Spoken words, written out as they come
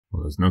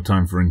Well, there's no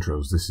time for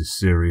intros. This is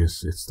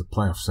serious. It's the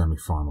playoff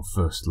semi-final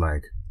first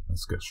leg.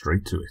 Let's get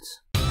straight to it.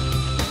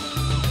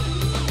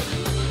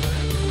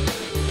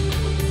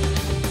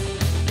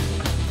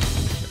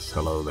 Yes,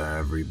 hello there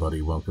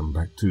everybody. Welcome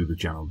back to the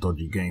channel.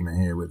 Dodgy Gamer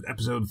here with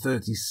episode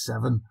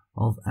 37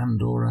 of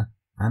Andorra,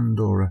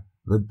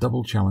 the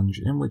double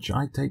challenge in which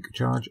I take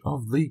charge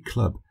of the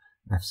club,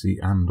 FC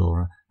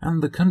Andorra,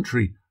 and the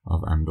country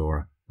of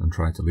Andorra, and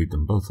try to lead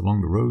them both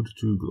along the road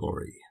to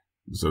glory.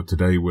 So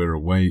today we're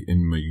away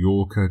in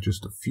Mallorca,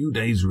 just a few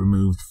days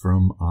removed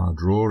from our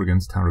draw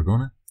against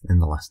Tarragona in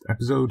the last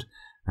episode,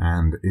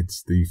 and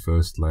it's the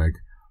first leg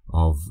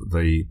of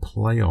the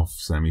playoff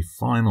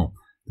semi-final.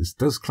 This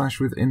does clash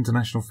with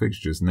international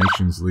fixtures,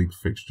 Nations League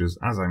fixtures,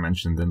 as I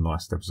mentioned in the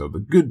last episode. The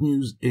good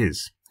news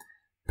is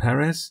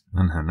Perez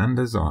and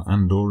Hernandez, our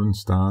Andorran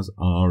stars,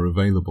 are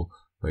available.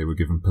 They were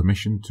given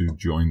permission to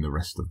join the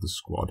rest of the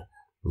squad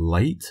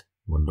late.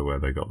 Wonder where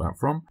they got that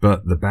from.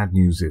 But the bad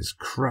news is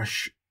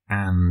Crush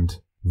and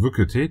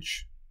Vukotic,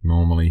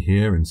 normally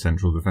here in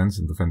central defence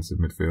and defensive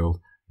midfield,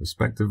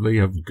 respectively,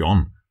 have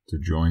gone to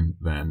join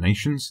their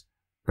nations,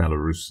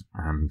 Belarus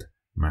and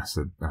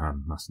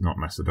not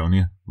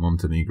Macedonia,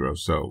 Montenegro.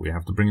 So we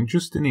have to bring in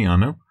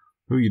Justiniano,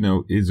 who you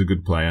know is a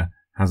good player,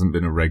 hasn't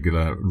been a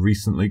regular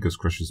recently because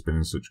Crush has been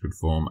in such good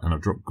form, and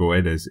I've dropped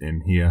Guedes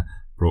in here,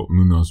 brought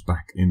Munoz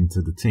back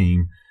into the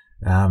team.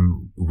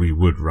 We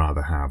would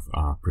rather have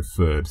our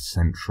preferred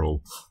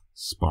central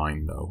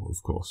spine, though,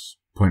 of course.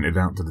 Pointed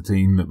out to the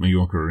team that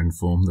Mallorca are in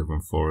form. They've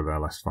won 4 of their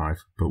last 5,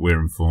 but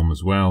we're in form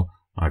as well.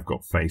 I've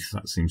got faith.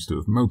 That seems to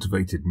have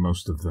motivated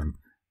most of them.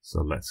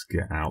 So let's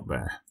get out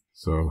there.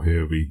 So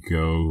here we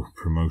go.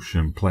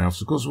 Promotion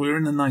playoffs. Of course, we're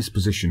in a nice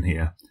position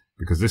here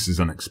because this is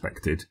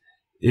unexpected.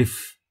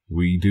 If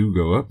we do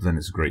go up, then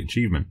it's a great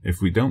achievement.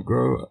 If we don't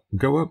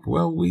go up,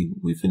 well,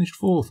 we finished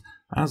 4th.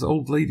 As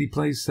Old Lady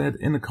Plays said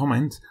in a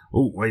comment,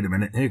 oh, wait a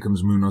minute, here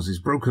comes Munoz. He's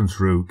broken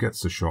through,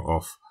 gets the shot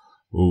off.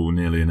 Oh,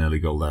 nearly an early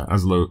goal there.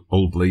 As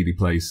Old Lady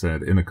Plays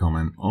said in a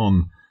comment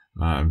on,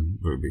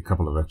 maybe a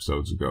couple of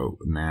episodes ago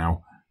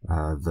now,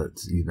 that,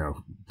 you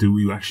know, do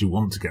we actually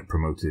want to get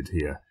promoted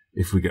here?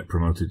 If we get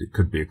promoted, it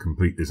could be a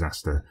complete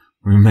disaster.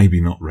 We're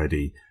maybe not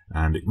ready,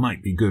 and it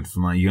might be good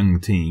for my young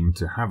team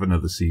to have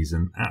another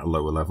season at a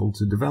lower level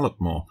to develop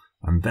more,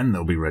 and then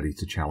they'll be ready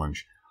to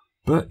challenge.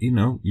 But, you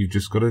know, you've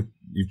just got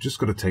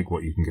to take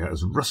what you can get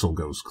as Russell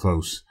goes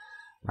close.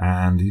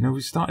 And, you know,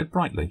 we started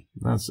brightly.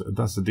 That's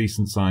a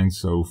decent sign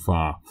so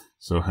far.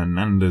 So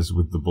Hernandez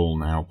with the ball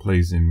now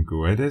plays in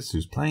Guedes,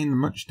 who's playing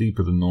much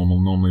deeper than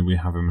normal. Normally we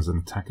have him as an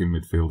attacking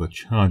midfielder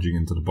charging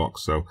into the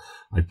box. So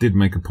I did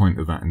make a point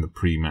of that in the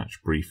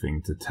pre-match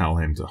briefing to tell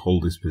him to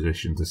hold his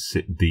position, to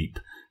sit deep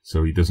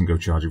so he doesn't go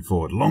charging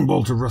forward. Long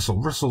ball to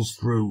Russell. Russell's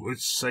through.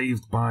 It's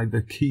saved by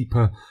the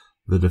keeper.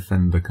 The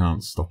defender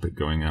can't stop it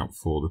going out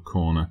for the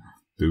corner.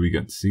 Do we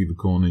get to see the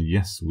corner?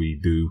 Yes, we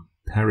do.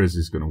 Perez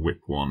is going to whip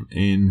one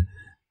in,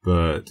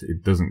 but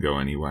it doesn't go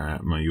anywhere.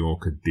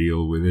 Mallorca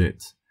deal with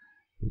it.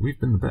 We've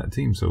been the better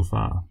team so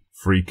far.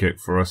 Free kick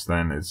for us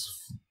then is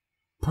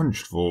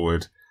punched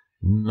forward.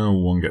 No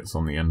one gets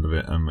on the end of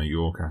it, and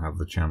Mallorca have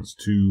the chance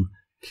to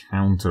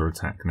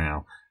counter-attack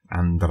now.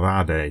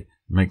 Andrade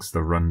makes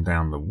the run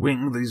down the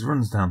wing. These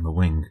runs down the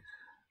wing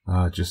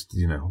are just,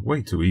 you know,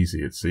 way too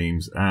easy it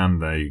seems.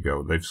 And there you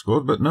go. They've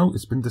scored, but no,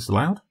 it's been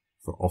disallowed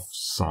for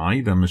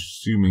offside. I'm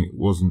assuming it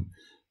wasn't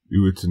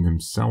Uerton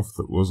himself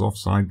that was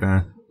offside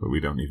there, but we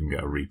don't even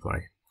get a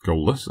replay.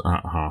 Goalless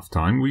at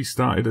half-time. We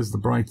started as the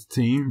brighter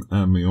team.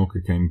 Mallorca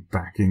came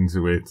back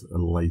into it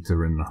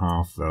later in the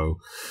half, though.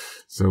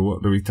 So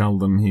what do we tell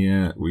them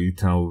here? We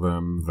tell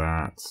them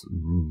that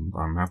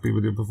I'm happy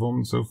with your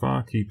performance so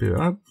far. Keep it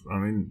up. I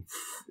mean,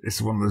 it's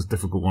one of those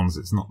difficult ones.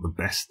 It's not the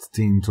best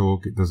team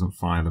talk. It doesn't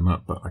fire them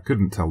up, but I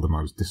couldn't tell them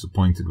I was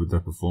disappointed with their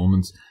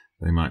performance.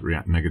 They might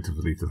react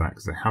negatively to that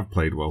because they have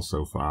played well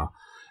so far.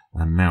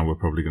 And now we're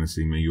probably going to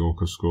see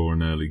Mallorca score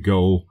an early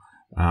goal.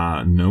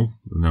 No,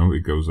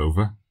 it goes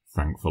over,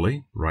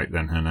 thankfully. Right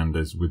then,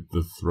 Hernandez with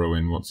the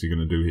throw-in. What's he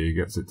going to do here? He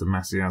gets it to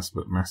Macias,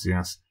 but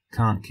Macias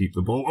can't keep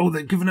the ball. Oh,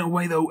 they've given it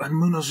away, though, and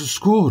Munoz has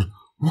scored.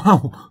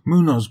 Wow,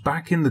 Munoz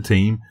back in the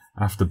team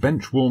after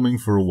bench warming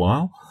for a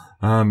while.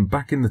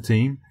 Back in the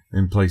team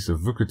in place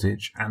of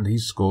Vukotic, and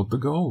he's scored the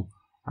goal.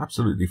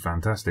 Absolutely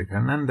fantastic.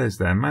 Hernandez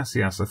there.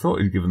 Macias, I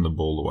thought he'd given the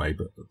ball away,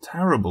 but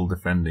terrible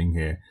defending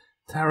here.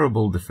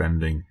 Terrible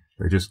defending.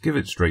 They just give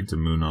it straight to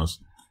Munoz,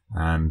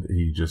 and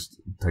he just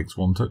takes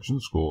one touch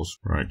and scores.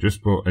 Right,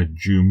 just put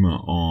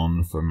Ajuma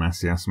on for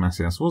Macias.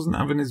 Macias wasn't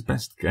having his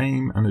best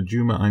game, and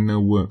Ajuma I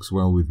know works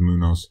well with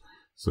Munoz,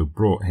 so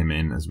brought him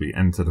in as we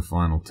enter the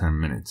final 10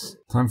 minutes.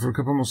 Time for a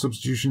couple more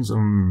substitutions.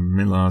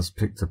 Millar's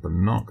picked up a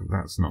knock.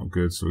 That's not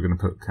good, so we're going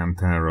to put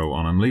Cantero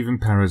on. I'm leaving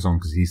Perez on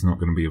because he's not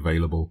going to be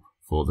available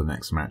for the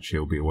next match.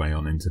 He'll be away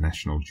on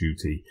international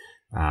duty.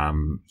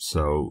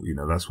 So, you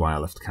know, that's why I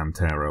left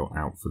Cantero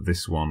out for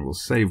this one. We'll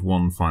save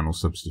one final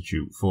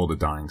substitute for the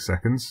dying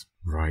seconds.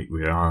 Right,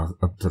 we are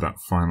up to that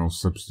final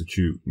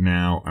substitute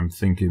now. I'm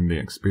thinking the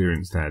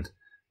experienced head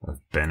of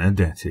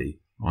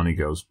Benedetti. On he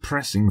goes,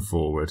 pressing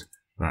forward.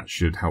 That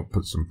should help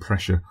put some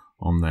pressure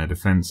on their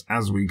defence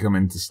as we come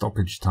into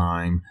stoppage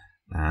time.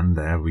 And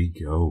there we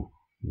go.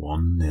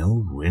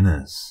 1-0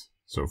 winners.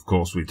 So of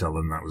course we tell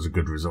them that was a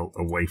good result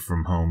away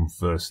from home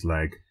first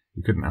leg.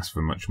 You couldn't ask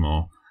for much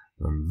more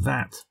than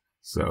that.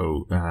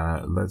 So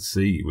let's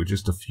see. We're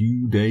just a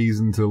few days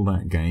until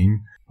that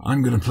game.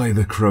 I'm going to play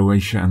the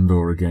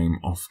Croatia-Andorra game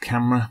off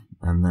camera.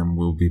 And then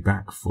we'll be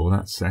back for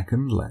that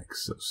second leg.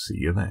 So see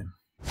you then.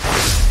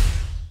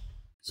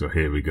 So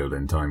here we go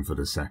then, time for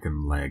the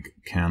second leg.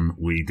 Can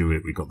we do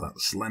it? We got that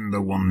slender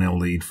 1-0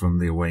 lead from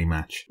the away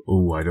match.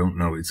 Oh, I don't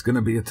know. It's going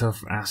to be a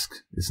tough ask.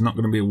 It's not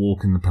going to be a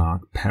walk in the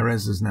park.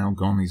 Perez has now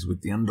gone. He's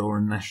with the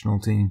Andorran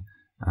national team.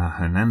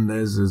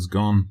 Hernandez has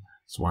gone.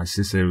 That's why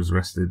Cisse was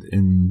rested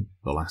in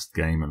the last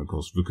game. And of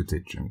course,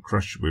 Vukotic and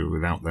Crush, we were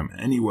without them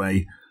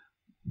anyway.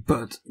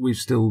 But we've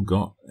still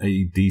got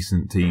a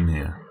decent team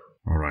here.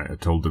 All right, I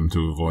told them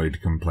to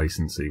avoid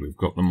complacency. We've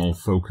got them all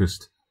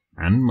focused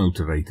and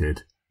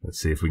motivated. Let's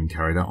see if we can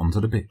carry that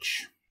onto the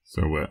pitch.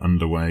 So we're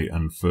underway,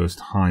 and first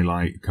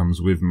highlight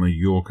comes with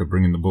Mallorca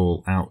bringing the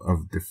ball out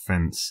of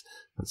defence.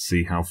 Let's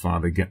see how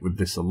far they get with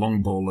this. A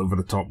long ball over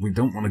the top. We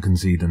don't want to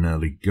concede an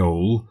early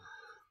goal.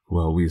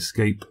 Well, we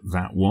escape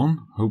that one.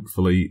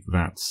 Hopefully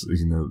that's,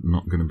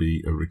 not going to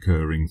be a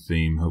recurring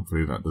theme.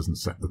 Hopefully that doesn't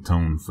set the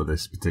tone for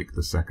this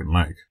particular second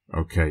leg.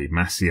 Okay,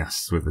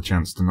 Macias with a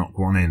chance to knock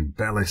one in.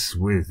 Bellis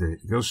with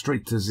it. Goes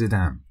straight to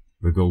Zidane,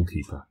 the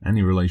goalkeeper.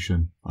 Any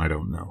relation? I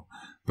don't know.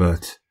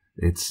 But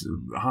it's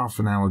half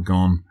an hour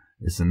gone.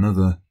 It's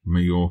another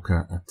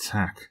Mallorca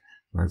attack.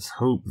 Let's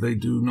hope they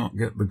do not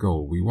get the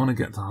goal. We want to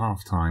get to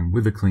half-time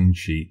with a clean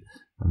sheet,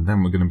 and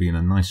then we're going to be in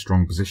a nice,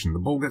 strong position. The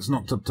ball gets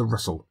knocked up to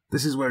Russell.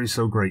 This is where he's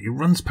so great. He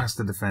runs past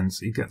the defence.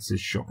 He gets his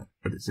shot,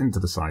 but it's into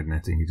the side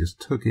netting. He just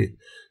took it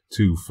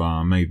too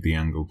far, made the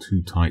angle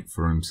too tight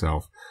for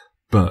himself.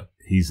 But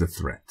he's a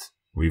threat.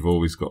 We've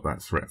always got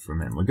that threat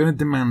from him. We're going to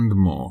demand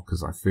more,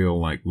 because I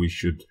feel like we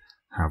should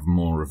have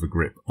more of a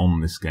grip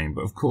on this game.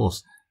 But of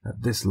course,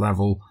 at this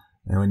level,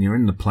 when you're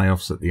in the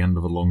playoffs at the end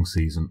of a long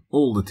season,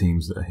 all the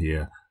teams that are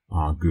here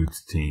are good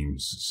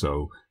teams.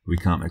 So we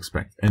can't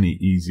expect any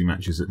easy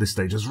matches at this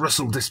stage as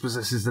Russell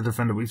dispossesses the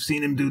defender. We've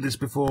seen him do this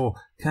before.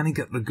 Can he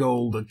get the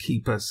goal? The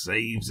keeper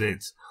saves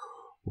it.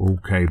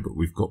 Okay, but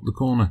we've got the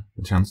corner.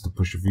 A chance to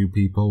push a few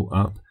people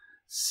up.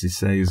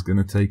 Cisse is going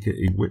to take it.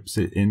 He whips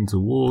it in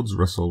towards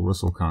Russell.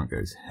 Russell can't get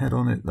his head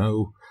on it,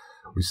 though.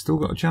 We've still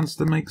got a chance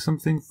to make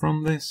something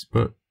from this,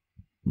 but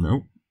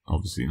no,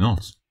 obviously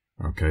not.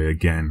 Okay,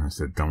 again, I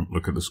said don't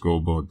look at the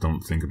scoreboard,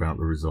 don't think about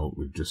the result.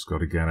 We've just got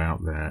to get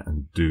out there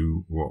and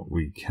do what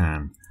we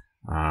can.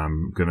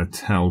 I'm going to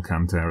tell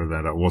Cantera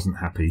that I wasn't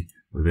happy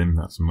with him.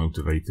 That's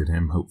motivated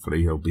him.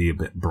 Hopefully he'll be a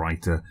bit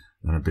brighter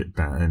and a bit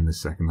better in the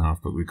second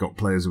half. But we've got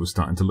players who are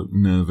starting to look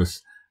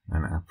nervous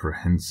and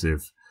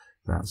apprehensive.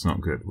 That's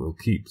not good. We'll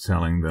keep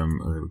telling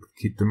them,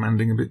 keep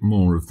demanding a bit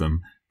more of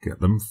them. Get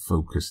them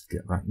focused,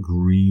 get that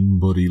green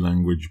body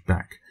language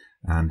back.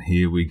 And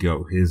here we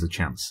go. Here's a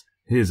chance.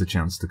 Here's a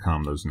chance to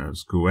calm those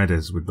nerves.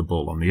 Guedes with the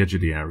ball on the edge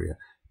of the area.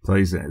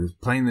 Plays it.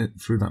 Playing it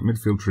through that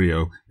midfield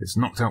trio. It's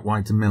knocked out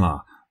wide to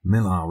Millar.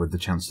 Millar with the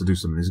chance to do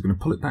something. He's going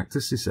to pull it back to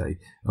Cisse.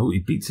 Oh, he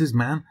beats his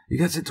man. He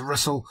gets it to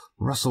Russell.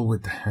 Russell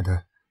with the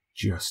header.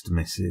 Just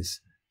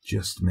misses.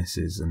 Just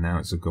misses. And now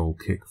it's a goal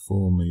kick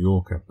for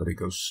Mallorca. But it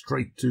goes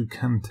straight to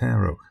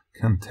Cantero.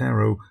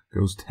 Cantero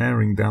goes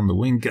tearing down the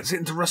wing. Gets it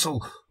into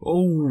Russell.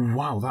 Oh,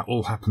 wow. That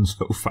all happened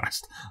so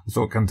fast. I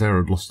thought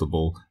Cantero had lost the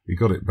ball. He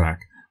got it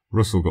back.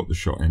 Russell got the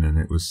shot in and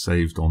it was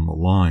saved on the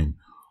line.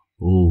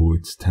 Oh,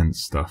 it's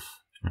tense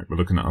stuff. Right, we're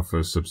looking at our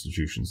first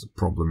substitutions. The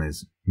problem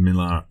is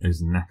Millar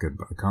is knackered,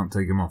 but I can't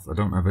take him off. I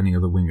don't have any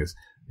other wingers.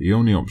 The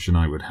only option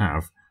I would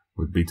have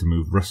would be to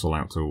move Russell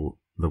out to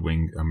the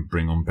wing and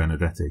bring on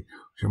Benedetti,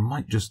 which I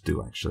might just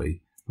do,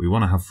 actually. We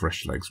want to have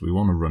fresh legs. We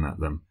want to run at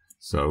them.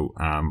 So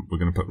we're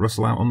going to put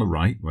Russell out on the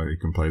right, where he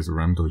can play as a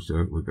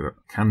Ramdoja. We've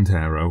got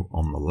Cantero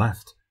on the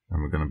left,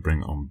 and we're going to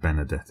bring on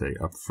Benedetti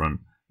up front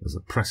as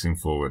a pressing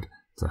forward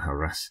to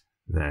harass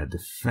their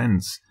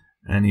defence.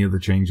 Any other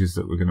changes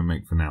that we're going to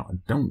make for now? I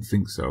don't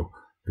think so,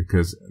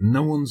 because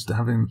no one's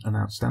having an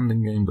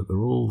outstanding game, but they're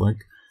all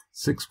like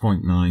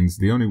 6.9s.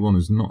 The only one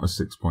who's not a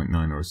 6.9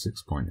 or a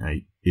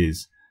 6.8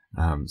 is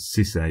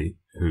Cisse,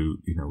 who,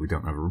 we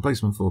don't have a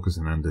replacement for because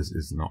Hernandez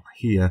is not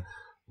here.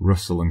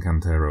 Russell and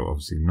Cantero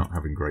obviously not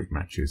having great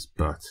matches,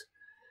 but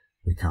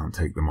we can't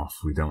take them off.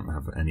 We don't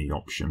have any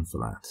option for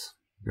that.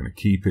 We're going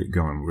to keep it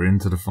going. We're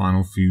into the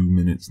final few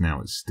minutes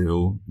now. It's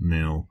still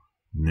 0-0.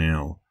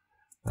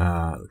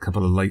 A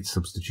couple of late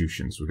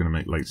substitutions. We're going to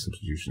make late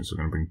substitutions. We're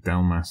going to bring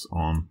Delmas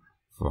on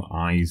for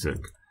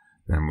Isaac.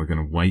 Then we're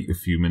going to wait a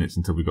few minutes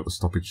until we've got the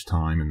stoppage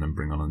time and then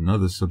bring on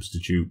another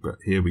substitute. But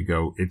here we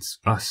go. It's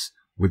us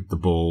with the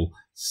ball.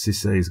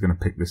 Cisse is going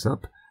to pick this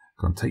up.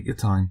 Go on, take your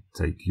time.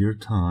 Take your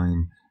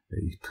time.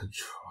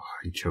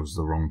 He chose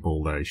the wrong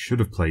ball there. He should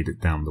have played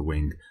it down the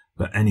wing.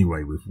 But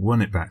anyway, we've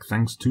won it back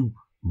thanks to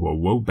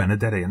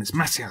Benedetti. And it's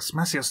Macias.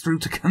 Macias through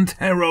to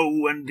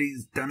Cantero. And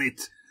he's done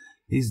it.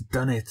 He's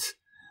done it.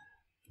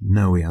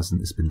 No, he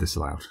hasn't. It's been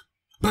disallowed.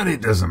 But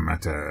it doesn't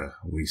matter.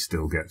 We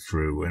still get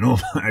through. And all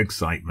that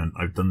excitement.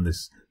 I've done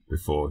this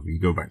before. If you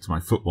go back to my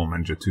Football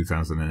Manager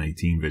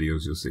 2018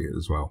 videos, you'll see it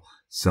as well.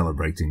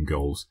 Celebrating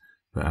goals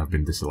that have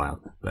been disallowed.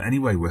 But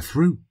anyway, we're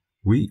through.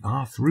 We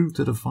are through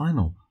to the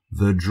final.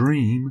 The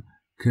dream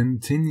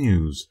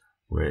continues.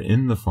 We're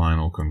in the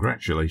final.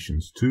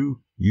 Congratulations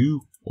to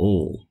you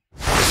all.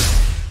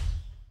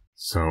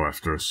 So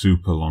after a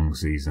super long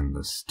season,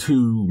 there's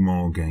 2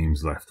 more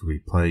games left. We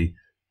play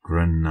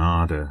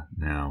Granada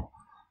now.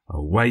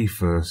 Away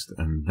first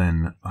and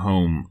then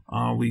home.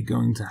 Are we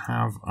going to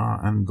have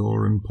our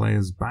Andorran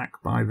players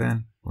back by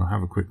then? We'll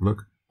have a quick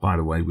look. By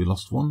the way, we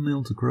lost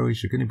 1-0 to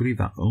Croatia. Can you believe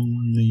that?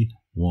 Only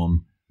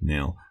 1-0.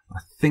 I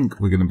think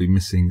we're going to be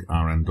missing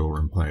our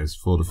Andorran players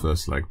for the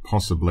first leg,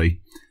 possibly.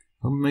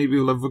 Or maybe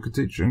we'll have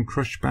Vukotic and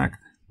Crush back.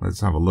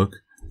 Let's have a look.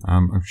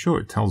 I'm sure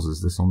it tells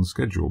us this on the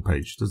schedule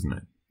page, doesn't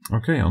it?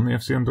 Okay, on the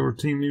FC Andorra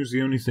team news,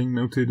 the only thing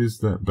noted is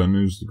that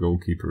Banuz, the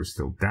goalkeeper, is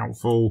still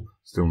doubtful,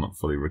 still not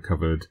fully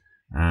recovered.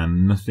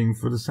 And nothing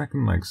for the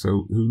second leg,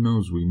 so who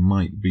knows, we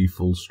might be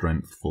full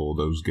strength for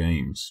those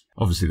games.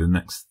 Obviously, the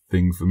next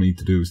thing for me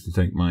to do is to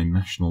take my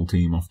national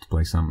team off to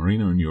play San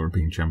Marino in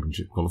European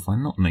Championship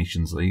qualifying, not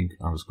Nations League.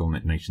 I was calling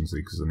it Nations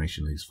League because the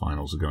Nations League's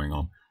finals are going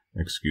on.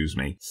 Excuse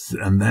me.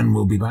 And then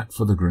we'll be back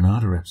for the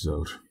Granada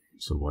episode.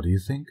 So what do you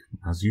think?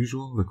 As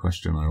usual, the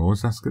question I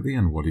always ask at the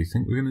end, what do you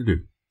think we're going to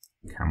do?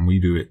 Can we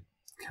do it?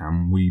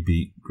 Can we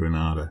beat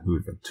Granada, who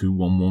have had 2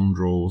 1-1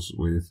 draws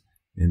with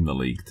in the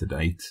league to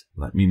date?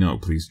 Let me know.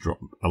 Please drop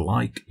a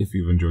like if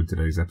you've enjoyed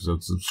today's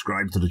episode.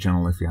 Subscribe to the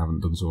channel if you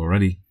haven't done so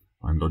already.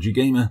 I'm Dodgy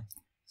Gamer.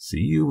 See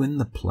you in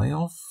the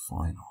playoff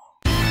final.